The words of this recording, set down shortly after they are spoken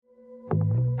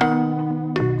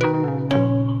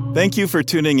Thank you for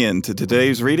tuning in to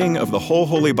today's reading of the whole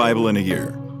Holy Bible in a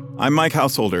year. I'm Mike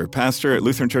Householder, pastor at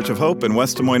Lutheran Church of Hope in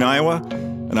West Des Moines, Iowa,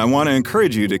 and I want to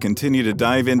encourage you to continue to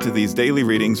dive into these daily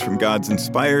readings from God's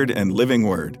inspired and living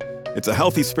Word. It's a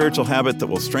healthy spiritual habit that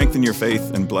will strengthen your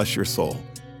faith and bless your soul.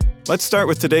 Let's start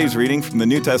with today's reading from the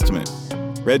New Testament,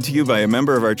 read to you by a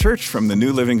member of our church from the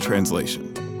New Living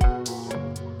Translation.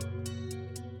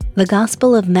 The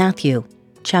Gospel of Matthew,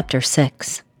 chapter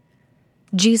 6.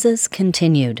 Jesus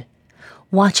continued,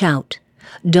 "Watch out.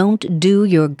 Don't do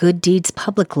your good deeds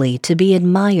publicly to be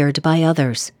admired by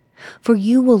others, for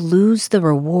you will lose the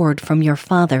reward from your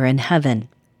Father in heaven.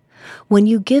 When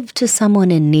you give to someone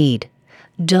in need,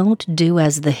 don't do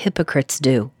as the hypocrites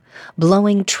do,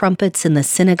 blowing trumpets in the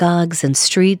synagogues and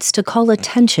streets to call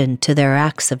attention to their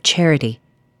acts of charity.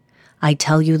 I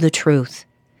tell you the truth,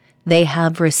 they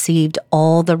have received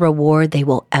all the reward they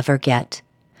will ever get.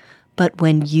 But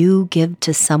when you give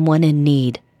to someone in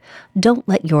need, don't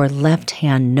let your left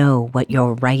hand know what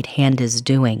your right hand is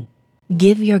doing.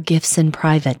 Give your gifts in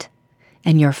private,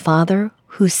 and your Father,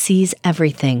 who sees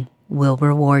everything, will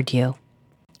reward you.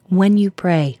 When you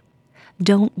pray,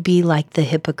 don't be like the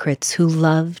hypocrites who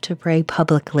love to pray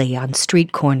publicly on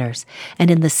street corners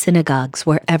and in the synagogues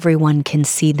where everyone can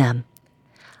see them.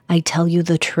 I tell you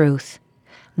the truth,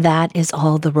 that is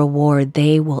all the reward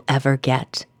they will ever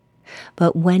get.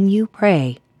 But when you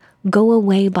pray, go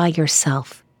away by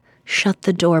yourself, shut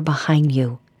the door behind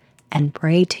you, and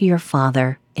pray to your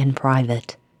Father in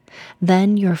private.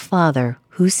 Then your Father,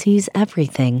 who sees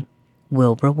everything,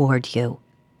 will reward you.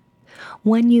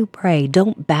 When you pray,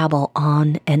 don't babble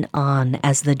on and on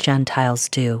as the Gentiles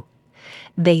do.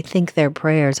 They think their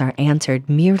prayers are answered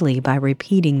merely by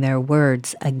repeating their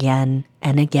words again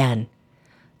and again.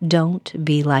 Don't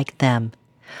be like them,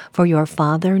 for your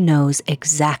Father knows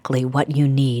exactly what you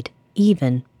need,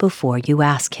 even before you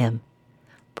ask Him.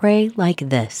 Pray like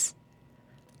this: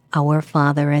 Our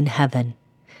Father in heaven,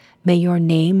 may your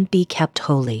name be kept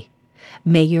holy.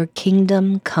 May your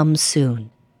kingdom come soon.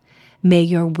 May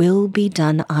your will be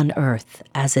done on earth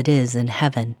as it is in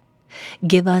heaven.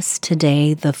 Give us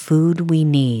today the food we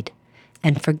need,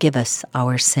 and forgive us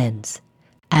our sins,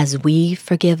 as we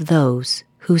forgive those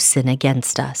who sin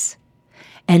against us.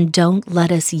 And don't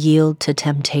let us yield to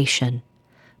temptation,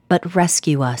 but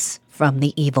rescue us from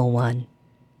the evil one.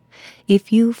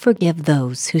 If you forgive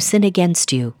those who sin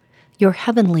against you, your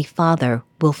heavenly Father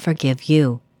will forgive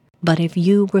you. But if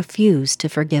you refuse to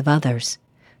forgive others,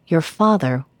 your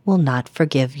Father will not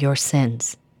forgive your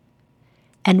sins.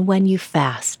 And when you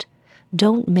fast,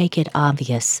 don't make it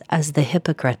obvious as the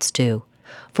hypocrites do,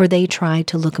 for they try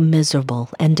to look miserable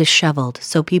and disheveled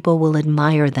so people will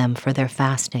admire them for their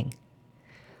fasting.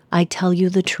 I tell you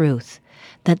the truth,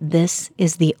 that this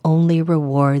is the only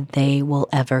reward they will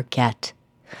ever get.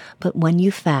 But when you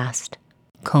fast,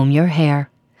 comb your hair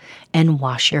and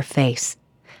wash your face.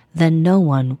 Then no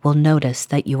one will notice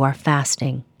that you are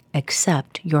fasting,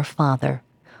 except your Father,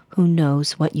 who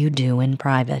knows what you do in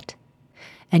private.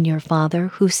 And your Father,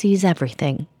 who sees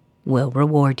everything, will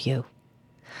reward you.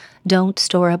 Don't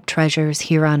store up treasures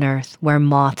here on earth, where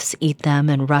moths eat them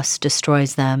and rust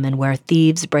destroys them, and where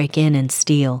thieves break in and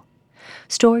steal.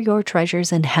 Store your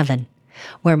treasures in heaven,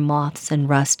 where moths and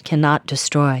rust cannot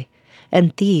destroy,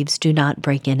 and thieves do not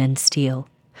break in and steal.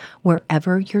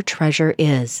 Wherever your treasure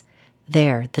is,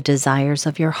 there the desires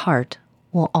of your heart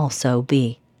will also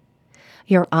be.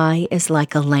 Your eye is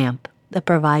like a lamp that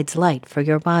provides light for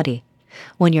your body.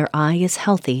 When your eye is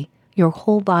healthy, your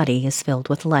whole body is filled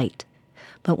with light.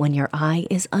 But when your eye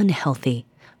is unhealthy,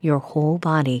 your whole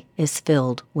body is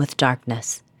filled with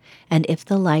darkness. And if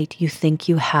the light you think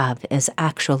you have is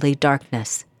actually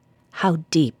darkness, how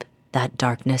deep that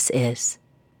darkness is.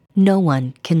 No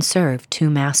one can serve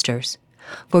two masters,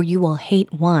 for you will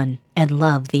hate one and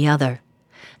love the other.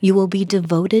 You will be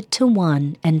devoted to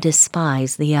one and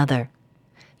despise the other.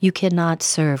 You cannot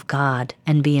serve God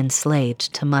and be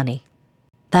enslaved to money.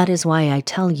 That is why I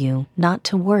tell you not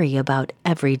to worry about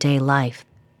everyday life.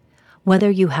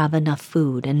 Whether you have enough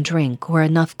food and drink or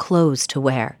enough clothes to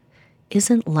wear,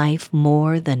 isn't life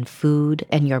more than food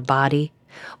and your body,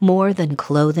 more than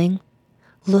clothing?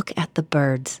 Look at the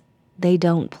birds. They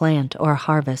don't plant or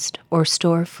harvest or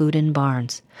store food in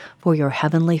barns, for your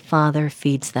heavenly Father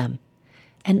feeds them.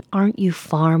 And aren't you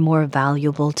far more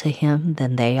valuable to Him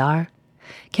than they are?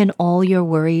 Can all your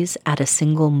worries add a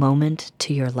single moment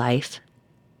to your life?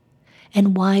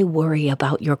 And why worry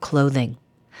about your clothing?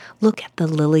 Look at the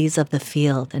lilies of the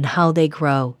field and how they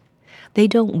grow. They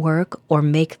don't work or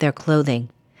make their clothing,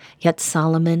 yet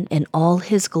Solomon in all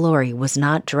his glory was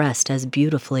not dressed as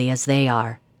beautifully as they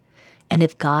are. And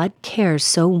if God cares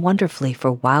so wonderfully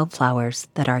for wildflowers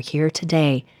that are here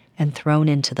today and thrown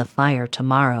into the fire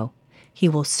tomorrow, He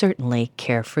will certainly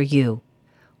care for you.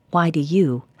 Why do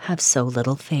you have so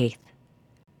little faith?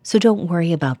 So don't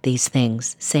worry about these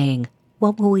things, saying,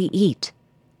 "What will we eat?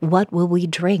 What will we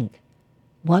drink?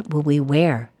 What will we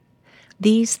wear?"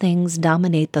 These things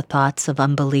dominate the thoughts of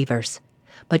unbelievers,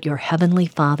 but your heavenly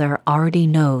Father already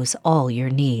knows all your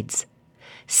needs.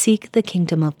 Seek the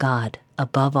kingdom of God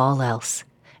above all else,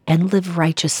 and live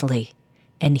righteously,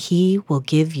 and He will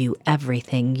give you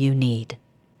everything you need.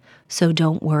 So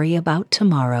don't worry about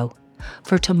tomorrow,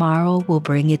 for tomorrow will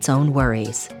bring its own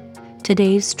worries.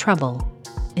 Today's trouble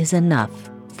is enough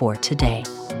for today.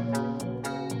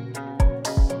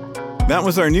 That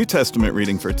was our New Testament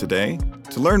reading for today.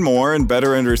 To learn more and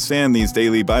better understand these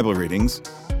daily Bible readings,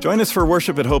 join us for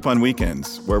Worship at Hope on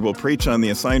weekends, where we'll preach on the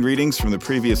assigned readings from the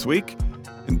previous week,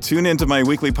 and tune into my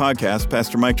weekly podcast,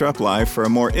 Pastor Mike Drop Live, for a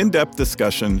more in-depth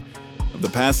discussion of the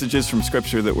passages from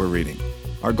Scripture that we're reading.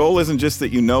 Our goal isn't just that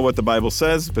you know what the Bible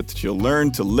says, but that you'll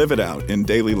learn to live it out in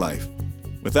daily life.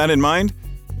 With that in mind,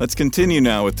 let's continue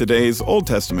now with today's Old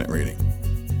Testament reading.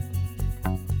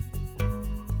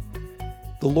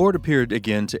 The Lord appeared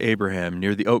again to Abraham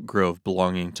near the oak grove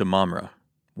belonging to Mamre.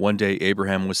 One day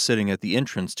Abraham was sitting at the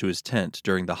entrance to his tent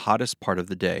during the hottest part of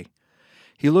the day.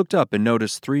 He looked up and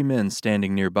noticed 3 men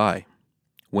standing nearby.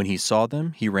 When he saw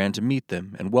them, he ran to meet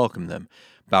them and welcomed them,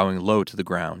 bowing low to the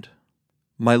ground.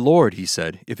 "My Lord," he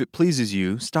said, "if it pleases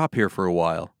you, stop here for a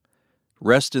while.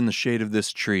 Rest in the shade of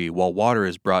this tree while water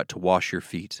is brought to wash your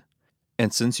feet.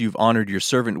 And since you've honored your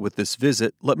servant with this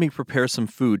visit, let me prepare some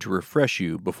food to refresh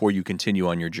you before you continue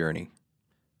on your journey."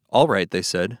 "All right," they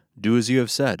said, "do as you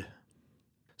have said."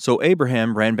 So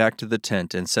Abraham ran back to the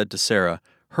tent and said to Sarah,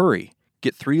 "Hurry,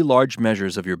 get 3 large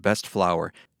measures of your best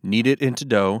flour, knead it into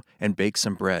dough, and bake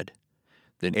some bread."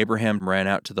 Then Abraham ran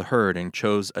out to the herd and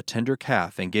chose a tender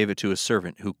calf and gave it to his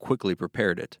servant, who quickly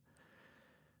prepared it.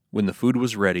 When the food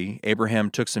was ready,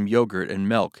 Abraham took some yogurt and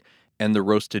milk and the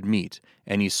roasted meat,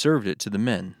 and he served it to the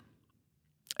men.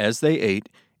 As they ate,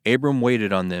 Abram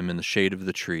waited on them in the shade of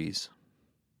the trees.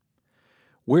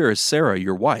 "Where is Sarah,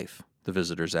 your wife?" the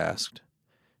visitors asked.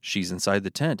 "She's inside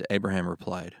the tent," Abraham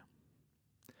replied.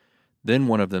 Then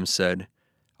one of them said,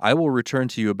 "I will return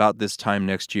to you about this time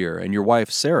next year, and your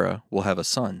wife Sarah will have a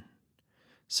son."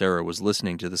 Sarah was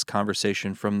listening to this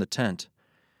conversation from the tent.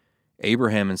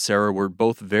 Abraham and Sarah were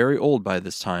both very old by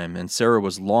this time, and Sarah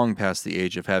was long past the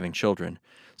age of having children.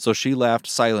 So she laughed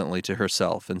silently to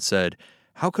herself and said,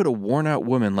 "How could a worn-out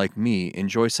woman like me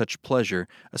enjoy such pleasure,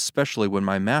 especially when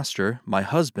my master, my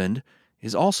husband,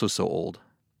 is also so old?"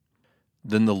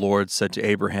 Then the Lord said to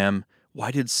Abraham,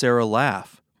 "Why did Sarah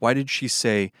laugh? Why did she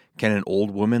say, 'Can an old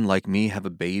woman like me have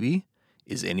a baby?'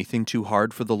 Is anything too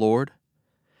hard for the Lord?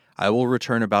 I will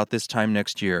return about this time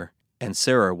next year, and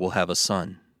Sarah will have a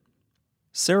son."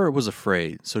 Sarah was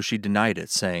afraid, so she denied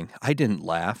it, saying, "I didn't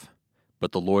laugh."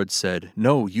 But the Lord said,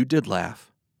 "No, you did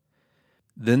laugh."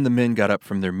 Then the men got up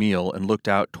from their meal and looked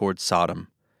out toward Sodom.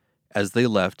 As they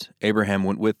left, Abraham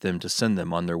went with them to send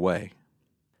them on their way.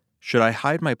 "Should I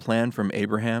hide my plan from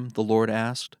Abraham?" the Lord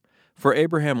asked. "For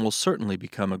Abraham will certainly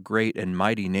become a great and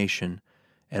mighty nation,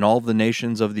 and all the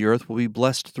nations of the earth will be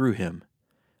blessed through him.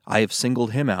 I have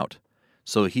singled him out,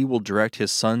 so he will direct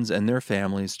his sons and their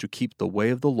families to keep the way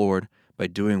of the Lord by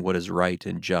doing what is right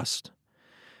and just.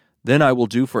 Then I will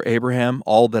do for Abraham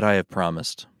all that I have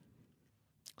promised."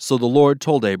 So the Lord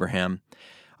told Abraham,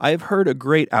 "I have heard a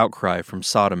great outcry from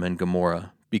Sodom and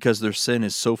Gomorrah, because their sin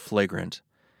is so flagrant.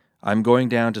 I am going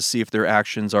down to see if their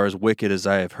actions are as wicked as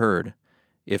I have heard.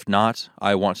 If not,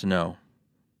 I want to know."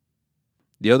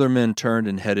 The other men turned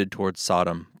and headed toward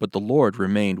Sodom, but the Lord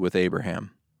remained with Abraham.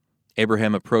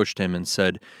 Abraham approached him and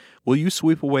said, "Will you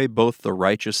sweep away both the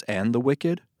righteous and the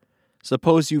wicked?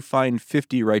 Suppose you find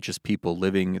 50 righteous people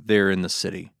living there in the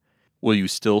city. Will you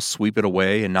still sweep it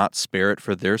away and not spare it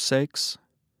for their sakes?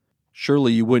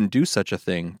 Surely you wouldn't do such a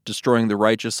thing, destroying the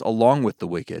righteous along with the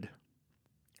wicked.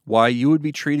 Why, you would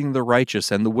be treating the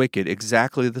righteous and the wicked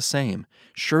exactly the same.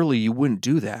 Surely you wouldn't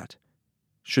do that.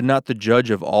 Should not the judge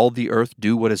of all the earth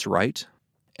do what is right?"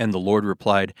 And the Lord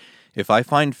replied, "If I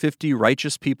find 50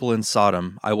 righteous people in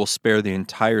Sodom, I will spare the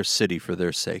entire city for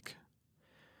their sake."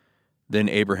 Then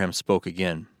Abraham spoke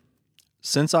again.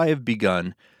 "Since I have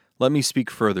begun, let me speak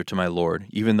further to my Lord,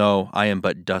 even though I am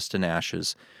but dust and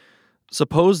ashes.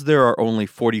 Suppose there are only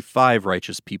 45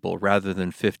 righteous people rather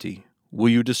than 50. Will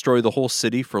you destroy the whole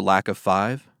city for lack of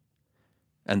 5?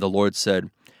 And the Lord said,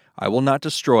 "I will not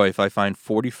destroy if I find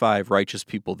 45 righteous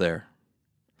people there."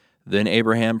 Then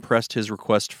Abraham pressed his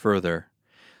request further.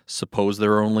 "Suppose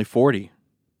there are only 40.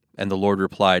 And the Lord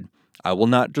replied, I will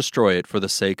not destroy it for the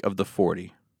sake of the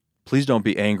 40. Please don't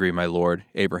be angry, my lord,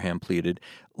 Abraham pleaded.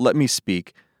 Let me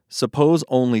speak. Suppose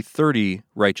only 30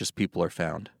 righteous people are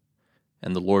found.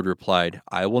 And the Lord replied,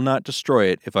 I will not destroy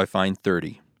it if I find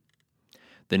 30.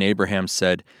 Then Abraham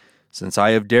said, Since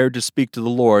I have dared to speak to the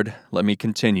Lord, let me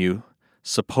continue.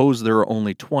 Suppose there are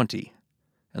only 20.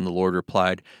 And the Lord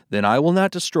replied, Then I will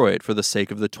not destroy it for the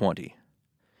sake of the 20.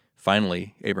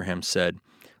 Finally, Abraham said,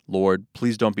 Lord,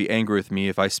 please don't be angry with me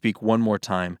if I speak one more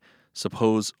time.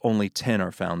 Suppose only 10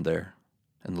 are found there.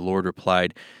 And the Lord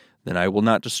replied, Then I will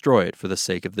not destroy it for the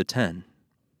sake of the 10.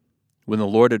 When the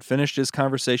Lord had finished his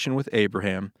conversation with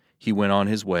Abraham, he went on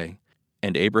his way,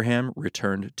 and Abraham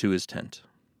returned to his tent.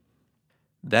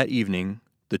 That evening,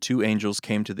 the two angels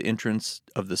came to the entrance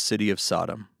of the city of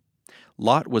Sodom.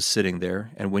 Lot was sitting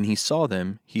there, and when he saw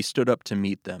them, he stood up to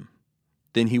meet them.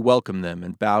 Then he welcomed them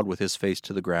and bowed with his face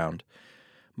to the ground.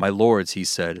 My lords, he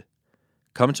said,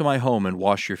 come to my home and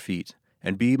wash your feet,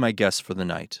 and be my guests for the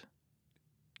night.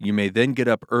 You may then get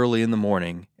up early in the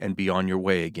morning and be on your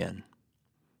way again.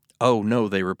 Oh, no,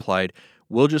 they replied,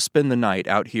 we'll just spend the night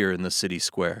out here in the city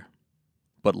square.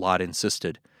 But Lot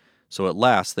insisted, so at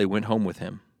last they went home with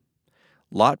him.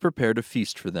 Lot prepared a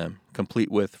feast for them,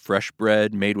 complete with fresh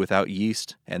bread made without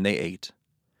yeast, and they ate.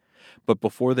 But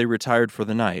before they retired for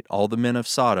the night, all the men of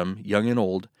Sodom, young and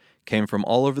old, came from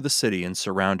all over the city and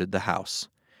surrounded the house.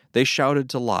 They shouted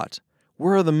to Lot,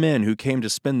 Where are the men who came to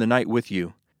spend the night with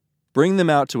you? Bring them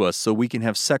out to us so we can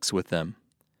have sex with them.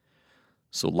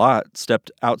 So Lot stepped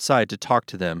outside to talk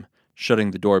to them,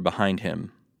 shutting the door behind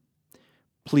him.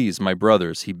 Please, my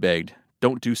brothers, he begged,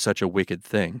 don't do such a wicked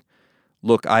thing.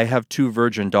 Look, I have 2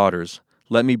 virgin daughters.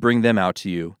 Let me bring them out to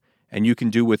you, and you can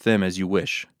do with them as you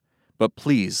wish. But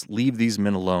please, leave these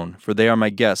men alone, for they are my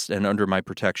guests and under my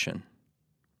protection.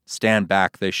 Stand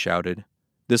back, they shouted.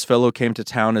 This fellow came to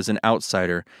town as an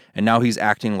outsider, and now he's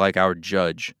acting like our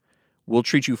judge. We'll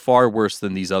treat you far worse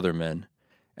than these other men.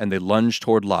 And they lunged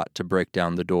toward Lot to break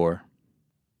down the door.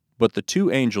 But the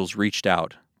 2 angels reached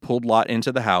out, pulled Lot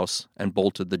into the house, and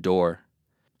bolted the door.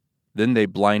 Then they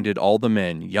blinded all the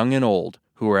men, young and old,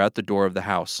 who were at the door of the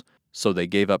house, so they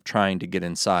gave up trying to get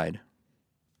inside.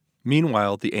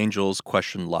 Meanwhile, the angels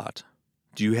questioned Lot.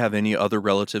 Do you have any other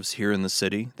relatives here in the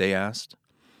city? They asked.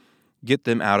 Get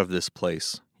them out of this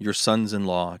place, your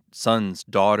sons-in-law, sons,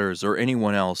 daughters, or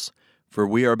anyone else, for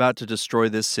we are about to destroy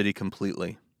this city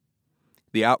completely.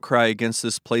 The outcry against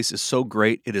this place is so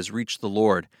great it has reached the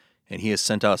Lord, and he has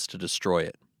sent us to destroy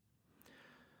it.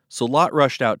 So Lot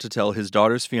rushed out to tell his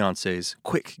daughter's fiancés,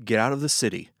 Quick, get out of the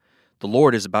city. The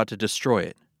Lord is about to destroy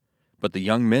it. But the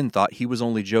young men thought he was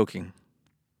only joking.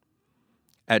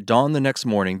 At dawn the next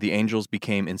morning, the angels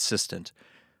became insistent.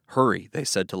 Hurry, they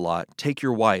said to Lot, take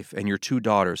your wife and your 2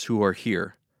 daughters who are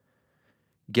here.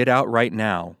 Get out right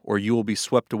now, or you will be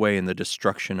swept away in the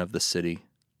destruction of the city.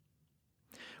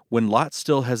 When Lot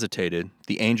still hesitated,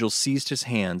 the angels seized his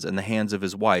hands and the hands of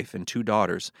his wife and 2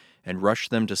 daughters and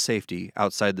rushed them to safety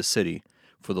outside the city,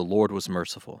 for the Lord was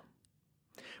merciful.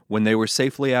 When they were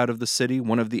safely out of the city,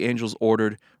 one of the angels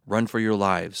ordered, Run for your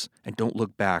lives, and don't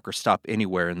look back or stop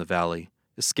anywhere in the valley.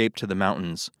 Escape to the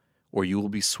mountains, or you will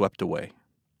be swept away.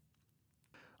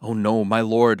 Oh no, my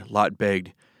Lord, Lot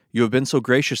begged. You have been so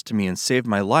gracious to me and saved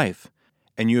my life,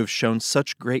 and you have shown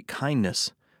such great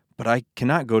kindness. But I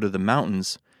cannot go to the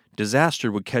mountains.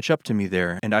 Disaster would catch up to me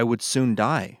there, and I would soon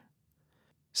die.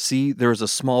 See, there is a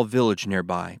small village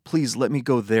nearby. Please let me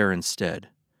go there instead.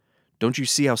 Don't you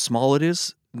see how small it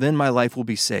is? Then my life will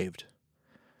be saved.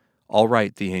 All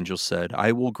right, the angel said,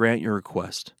 I will grant your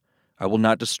request. I will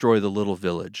not destroy the little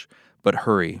village, but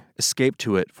hurry, escape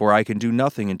to it, for I can do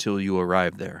nothing until you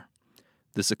arrive there.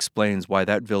 This explains why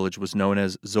that village was known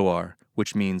as Zoar,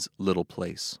 which means little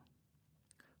place.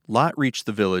 Lot reached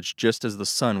the village just as the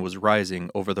sun was rising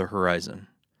over the horizon.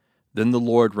 Then the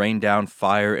Lord rained down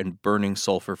fire and burning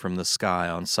sulfur from the sky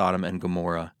on Sodom and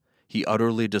Gomorrah. He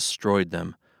utterly destroyed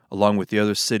them, along with the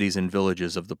other cities and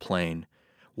villages of the plain,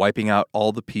 wiping out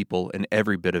all the people and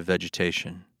every bit of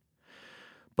vegetation.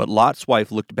 But Lot's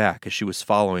wife looked back as she was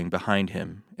following behind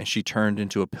him, and she turned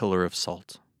into a pillar of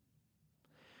salt.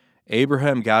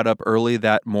 Abraham got up early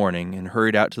that morning and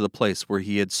hurried out to the place where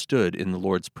he had stood in the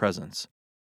Lord's presence.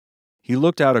 He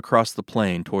looked out across the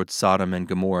plain towards Sodom and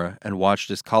Gomorrah and watched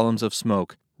as columns of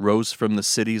smoke rose from the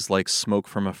cities like smoke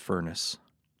from a furnace.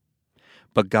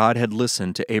 But God had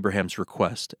listened to Abraham's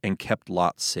request and kept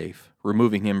Lot safe,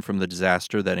 removing him from the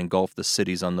disaster that engulfed the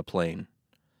cities on the plain.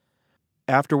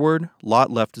 Afterward, Lot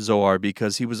left Zoar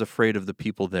because he was afraid of the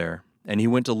people there, and he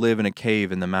went to live in a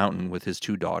cave in the mountain with his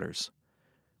 2 daughters.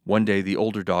 One day the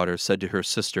older daughter said to her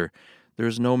sister, There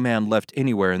is no man left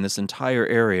anywhere in this entire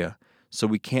area. so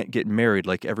we can't get married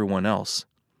like everyone else,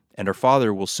 and our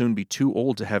father will soon be too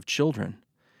old to have children.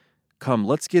 Come,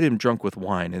 let's get him drunk with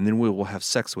wine, and then we will have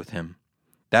sex with him.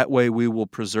 That way we will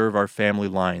preserve our family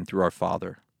line through our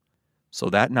father." So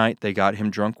that night they got him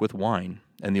drunk with wine,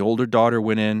 and the older daughter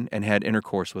went in and had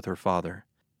intercourse with her father.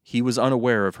 He was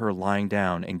unaware of her lying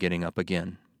down and getting up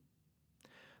again.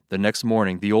 The next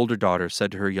morning the older daughter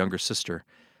said to her younger sister,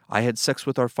 "I had sex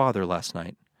with our father last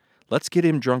night. Let's get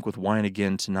him drunk with wine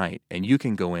again tonight, and you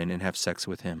can go in and have sex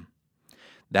with him.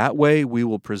 That way we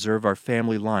will preserve our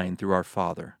family line through our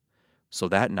father." So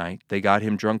that night they got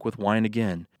him drunk with wine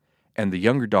again, and the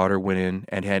younger daughter went in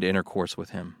and had intercourse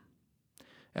with him.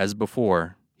 As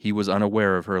before, he was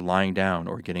unaware of her lying down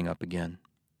or getting up again.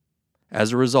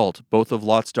 As a result, both of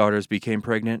Lot's daughters became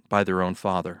pregnant by their own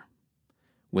father.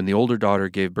 When the older daughter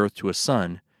gave birth to a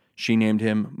son, she named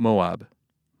him Moab.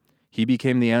 He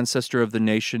became the ancestor of the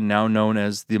nation now known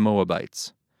as the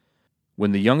Moabites.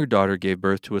 When the younger daughter gave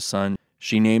birth to a son,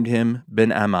 she named him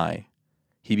Ben-Ammi.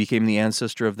 He became the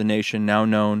ancestor of the nation now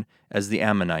known as the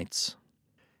Ammonites.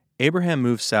 Abraham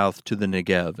moved south to the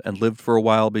Negev and lived for a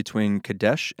while between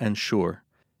Kadesh and Shur,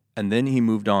 and then he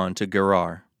moved on to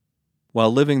Gerar.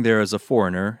 While living there as a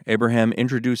foreigner, Abraham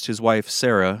introduced his wife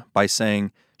Sarah by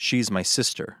saying, "She's my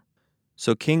sister."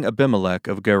 So King Abimelech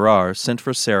of Gerar sent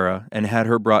for Sarah and had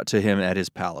her brought to him at his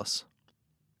palace.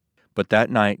 But that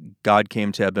night God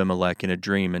came to Abimelech in a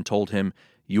dream and told him,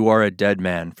 "You are a dead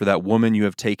man, for that woman you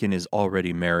have taken is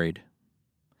already married."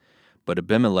 But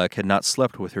Abimelech had not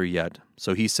slept with her yet,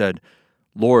 so he said,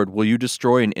 "Lord, will you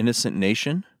destroy an innocent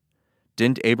nation?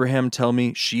 Didn't Abraham tell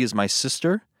me she is my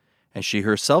sister?" And she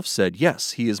herself said,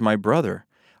 "Yes, he is my brother.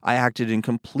 I acted in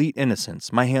complete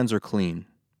innocence. My hands are clean."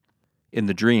 In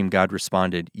the dream, God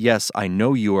responded, "Yes, I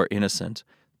know you are innocent.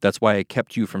 That's why I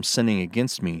kept you from sinning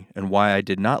against me, and why I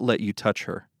did not let you touch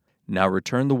her. Now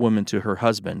return the woman to her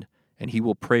husband, and he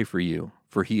will pray for you,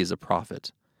 for he is a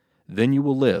prophet. Then you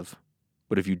will live.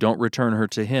 But if you don't return her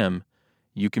to him,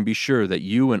 you can be sure that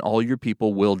you and all your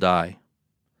people will die."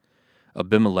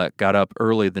 Abimelech got up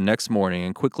early the next morning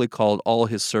and quickly called all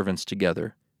his servants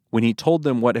together. When he told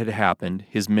them what had happened,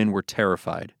 his men were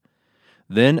terrified.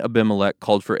 Then Abimelech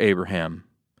called for Abraham.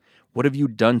 "What have you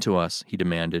done to us?" he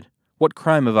demanded. "What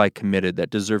crime have I committed that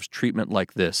deserves treatment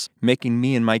like this, making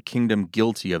me and my kingdom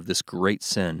guilty of this great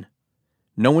sin?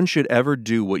 No one should ever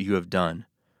do what you have done.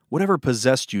 Whatever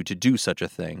possessed you to do such a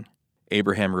thing?"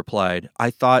 Abraham replied, "I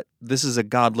thought, this is a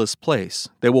godless place.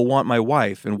 They will want my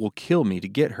wife and will kill me to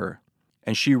get her.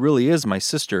 And she really is my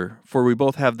sister, for we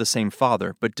both have the same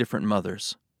father, but different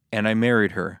mothers. And I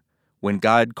married her. When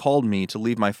God called me to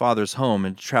leave my father's home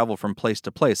and travel from place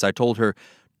to place, I told her,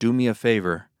 'Do me a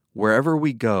favor. Wherever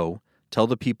we go, tell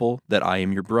the people that I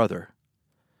am your brother.'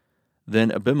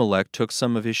 Then Abimelech took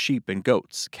some of his sheep and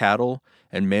goats, cattle,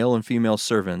 and male and female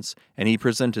servants, and he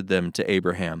presented them to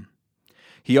Abraham.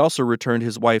 He also returned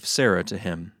his wife Sarah to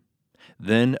him.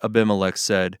 Then Abimelech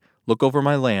said, 'Look over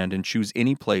my land and choose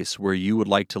any place where you would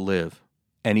like to live.'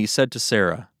 And he said to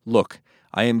Sarah, 'Look,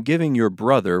 I am giving your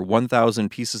brother 1,000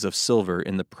 pieces of silver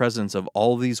in the presence of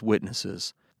all these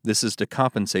witnesses. This is to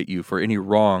compensate you for any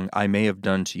wrong I may have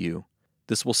done to you.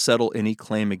 This will settle any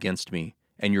claim against me,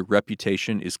 and your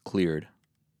reputation is cleared.'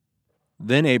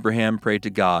 Then Abraham prayed to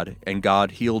God, and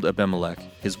God healed Abimelech,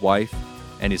 his wife,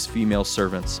 and his female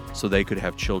servants, so they could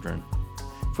have children.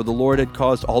 For the Lord had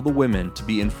caused all the women to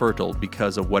be infertile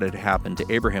because of what had happened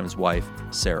to Abraham's wife,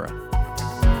 Sarah."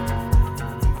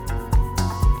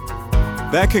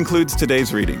 That concludes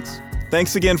today's readings.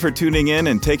 Thanks again for tuning in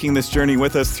and taking this journey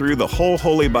with us through the whole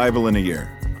Holy Bible in a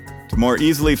year. To more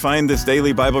easily find this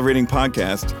daily Bible reading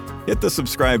podcast, hit the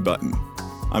subscribe button.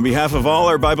 On behalf of all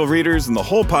our Bible readers and the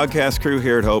whole podcast crew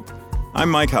here at Hope, I'm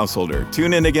Mike Householder.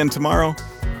 Tune in again tomorrow,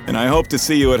 and I hope to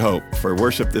see you at Hope for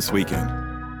worship this weekend.